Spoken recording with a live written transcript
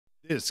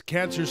This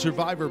Cancer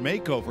Survivor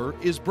Makeover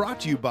is brought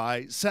to you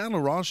by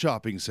Laurent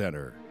Shopping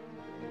Centre.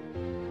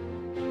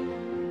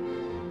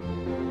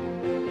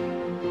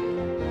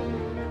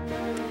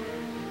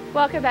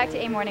 Welcome back to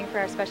A Morning for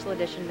our special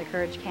edition of the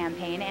Courage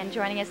Campaign. And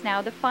joining us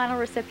now, the final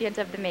recipient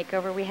of the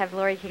makeover, we have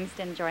Laurie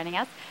Kingston joining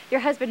us.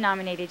 Your husband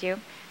nominated you.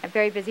 A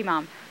very busy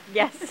mom.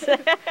 Yes.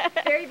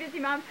 Very busy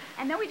mom.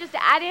 And then we just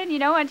add in, you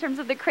know, in terms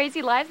of the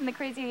crazy lives and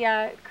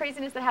the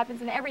craziness that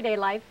happens in everyday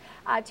life,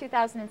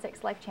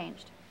 2006, life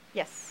changed.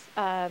 Yes.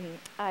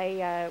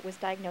 I was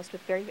diagnosed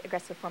with a very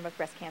aggressive form of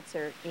breast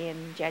cancer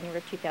in January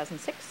of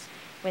 2006.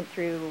 Went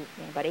through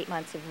about 8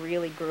 months of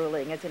really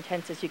grueling, as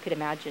intense as you could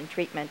imagine,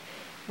 treatment.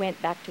 Went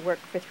back to work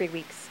for 3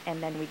 weeks,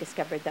 and then we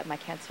discovered that my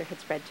cancer had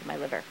spread to my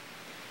liver.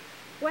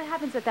 What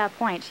happens at that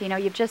point? You know,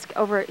 you've just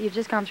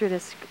gone through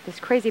this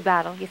crazy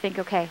battle. You think,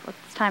 okay, well,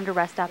 it's time to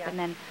rest up. Yeah. And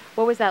then,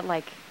 what was that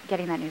like,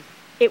 getting that news?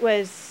 It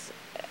was,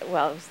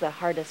 well, it was the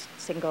hardest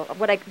single.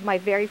 My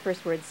very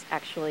first words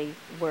actually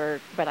were,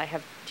 "But I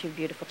have 2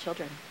 beautiful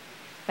children."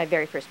 My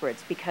very first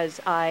words, because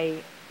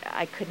I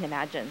couldn't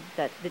imagine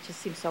that. It just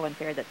seemed so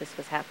unfair that this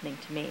was happening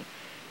to me.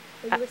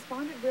 Well, you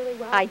responded really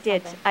well. I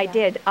did.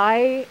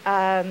 I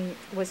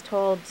was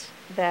told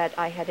that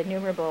I had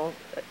innumerable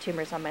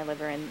tumors on my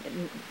liver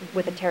and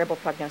with a terrible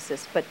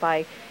prognosis. But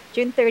by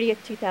June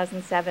 30th,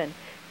 2007,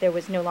 there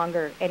was no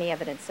longer any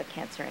evidence of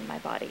cancer in my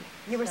body.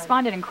 You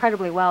responded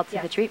incredibly well to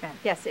the treatment.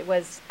 Yes, it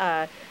was.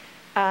 Yeah,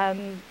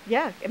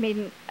 I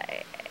mean,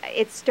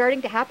 it's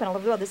starting to happen all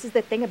over the world. This is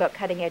the thing about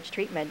cutting-edge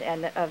treatment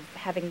and of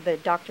having the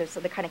doctors, so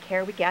the kind of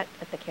care we get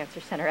at the Cancer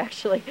Center,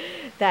 actually,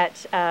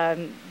 that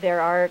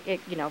there are,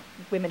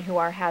 women who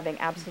are having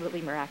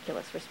absolutely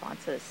miraculous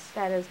responses.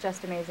 That is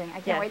just amazing.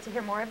 I can't wait to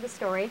hear more of the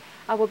story.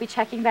 We'll be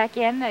checking back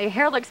in. Your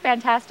hair looks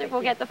fantastic.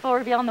 We'll get the full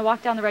reveal on the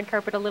walk down the red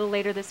carpet a little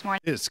later this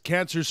morning. This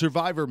Cancer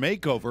Survivor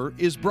Makeover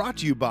is brought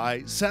to you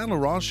by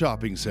Laurent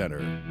Shopping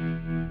Centre.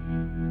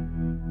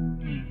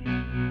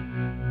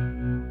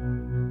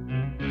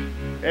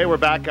 Hey, we're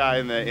back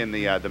in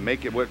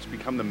what's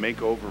become the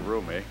makeover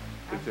room, eh?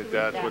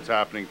 That's what's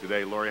happening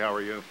today. Laurie, how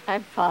are you?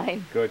 I'm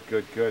fine. Good.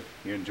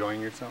 You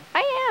enjoying yourself?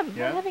 I am.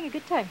 Yeah? I'm having a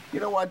good time.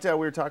 You know what? We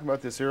were talking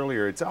about this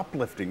earlier. It's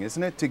uplifting,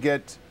 isn't it, to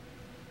get,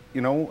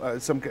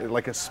 some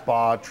like a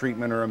spa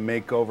treatment or a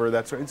makeover.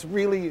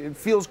 It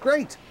feels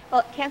great.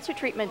 Well, cancer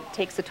treatment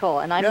takes a toll,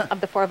 and of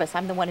the 4 of us,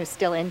 I'm the one who's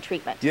still in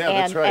treatment. Yeah,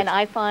 that's right. And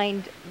I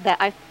find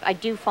that I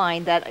do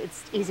find that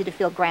it's easy to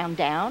feel ground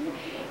down,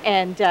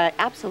 and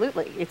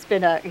absolutely, it's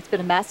been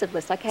a massive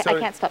list. I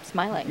can't stop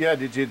smiling. Yeah,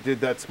 did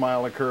that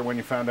smile occur when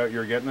you found out you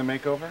were getting the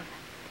makeover?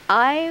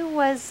 I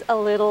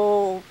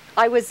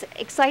was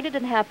excited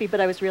and happy,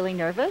 but I was really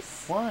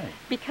nervous. Why?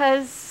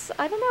 Because,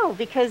 I don't know,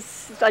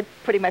 because I'm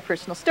putting my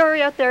personal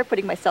story out there,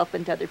 putting myself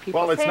into other people's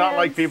hands. Well, it's not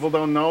like people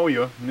don't know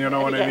you, you know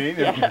what I mean?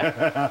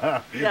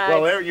 Yeah.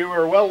 Well, you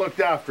were well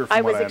looked after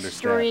from what I understand. I was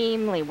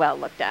extremely well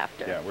looked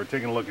after. Yeah, we're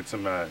taking a look at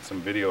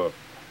some video of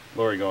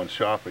Laurie going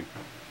shopping.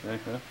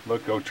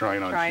 Look, go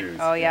trying on shoes.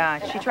 Oh yeah,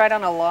 she tried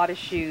on a lot of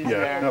shoes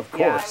there. Of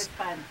course.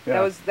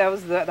 Yeah. That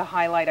was the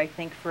highlight, I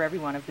think, for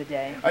everyone of the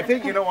day. I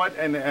think, you know what,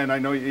 and I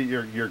know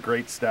your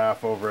great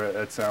staff over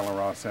at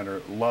Laurent Centre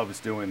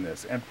loves doing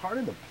this, and part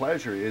of the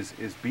pleasure is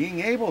being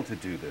able to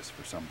do this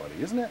for somebody,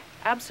 isn't it?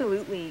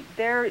 Absolutely.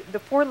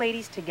 The 4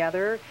 ladies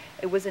together,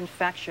 it was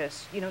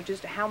infectious.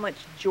 Just how much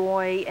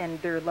joy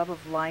and their love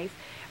of life.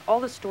 All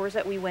the stores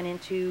that we went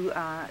into,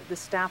 the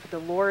staff at the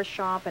Laura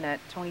shop and at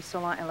Tony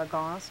Solon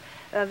Elegance,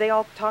 they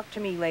all talked to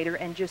me later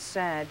and just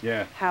said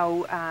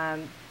how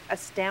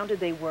astounded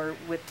they were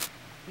with,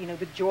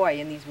 the joy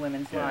in these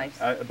women's lives.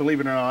 Believe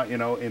it or not,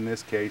 in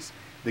this case,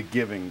 the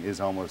giving is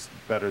almost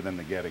better than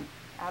the getting.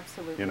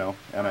 Absolutely.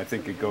 And I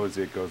think it goes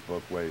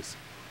both ways.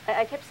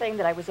 I kept saying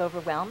that I was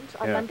overwhelmed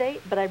on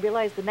Monday, but I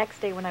realized the next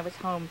day when I was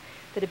home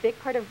that a big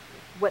part of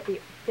what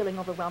the feeling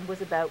overwhelmed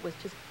was about was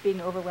just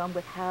being overwhelmed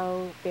with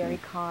how very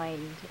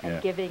kind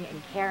and giving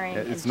and caring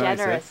and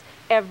generous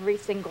every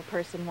single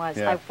person was.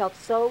 I felt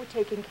so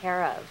taken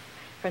care of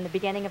from the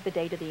beginning of the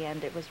day to the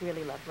end. It was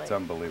really lovely. It's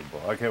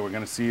unbelievable. Okay, we're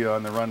going to see you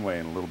on the runway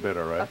in a little bit,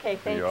 all right? Okay,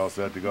 thanks. You're all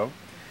set to go?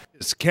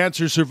 This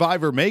Cancer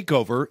Survivor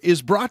Makeover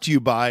is brought to you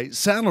by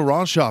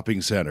Laurent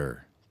Shopping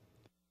Centre.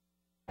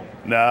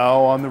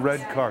 Now on the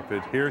red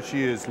carpet, here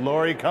she is.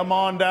 Laurie, come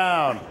on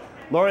down.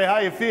 Laurie, how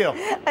you feel?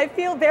 I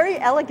feel very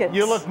elegant.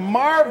 You look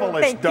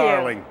marvelous,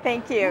 darling.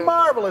 Thank you.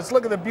 Marvelous.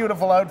 Look at the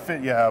beautiful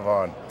outfit you have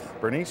on.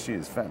 Bernice, she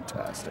is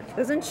fantastic.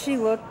 Doesn't she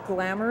look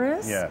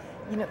glamorous? Yeah.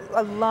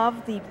 I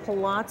love the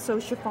palazzo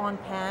chiffon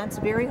pants.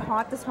 Very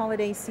hot this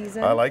holiday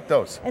season. I like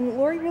those. And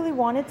Laurie really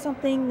wanted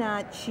something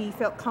that she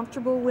felt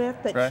comfortable with,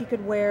 that she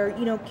could wear,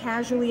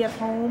 casually at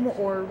home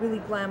or really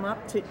glam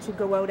up to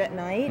go out at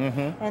night.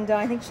 And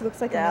I think she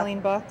looks like $1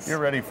 million. You're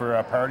ready for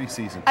a party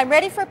season. I'm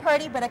ready for a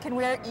party, but I can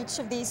wear each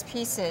of these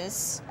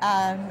pieces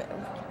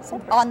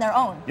on their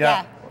own.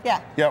 Yeah. Yeah.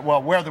 Yeah,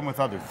 well, wear them with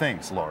other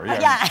things, Laurie.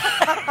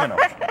 Yeah. You know.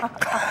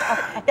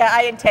 Yeah,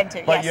 I intend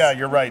to. But yes. yeah,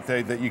 you're right.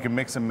 That you can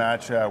mix and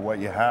match what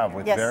you have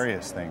with Yes.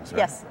 various things. Right?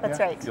 Yes, that's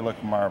Yeah, right. You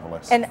look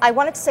marvelous. And I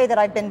wanted to say that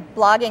I've been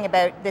blogging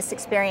about this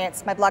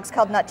experience. My blog's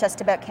called Not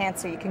Just About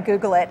Cancer. You can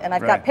Google it, and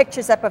I've Right. got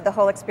pictures up of the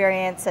whole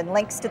experience and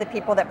links to the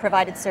people that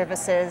provided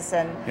services.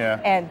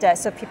 And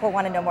so if people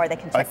want to know more, they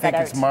can check that out. I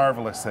think it's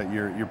marvelous that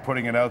you're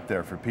putting it out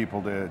there for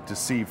people to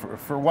see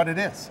for what it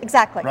is.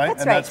 Exactly. Right?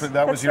 That's And right.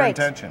 that was That's your right.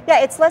 intention. Yeah,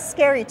 it's less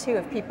scary too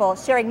of people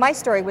sharing. My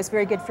story was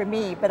very good for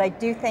me, but I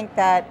do think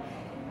that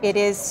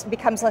it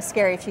becomes less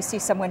scary if you see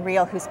someone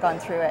real who's gone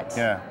through it.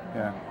 Yeah,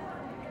 yeah.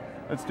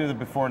 Let's do the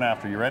before and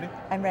after. You ready?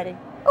 I'm ready.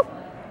 Oh.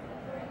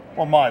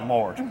 Well, my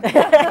lord. You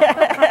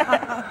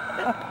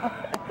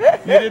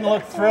didn't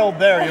look thrilled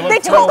there. You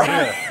looked thrilled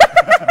here.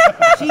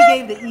 She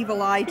gave the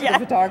evil eye to the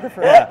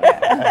photographer. Yeah.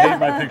 I hate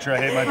my picture. I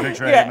hate my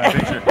picture. I hate my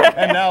picture.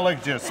 And now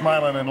look, just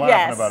smiling and laughing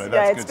Yes. about it.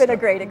 Yeah, That's it's good been a stuff.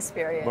 great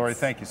experience. Laurie,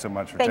 thank you so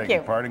much for Thank taking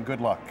you. part, and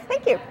good luck.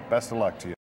 Thank you. Best of luck to you.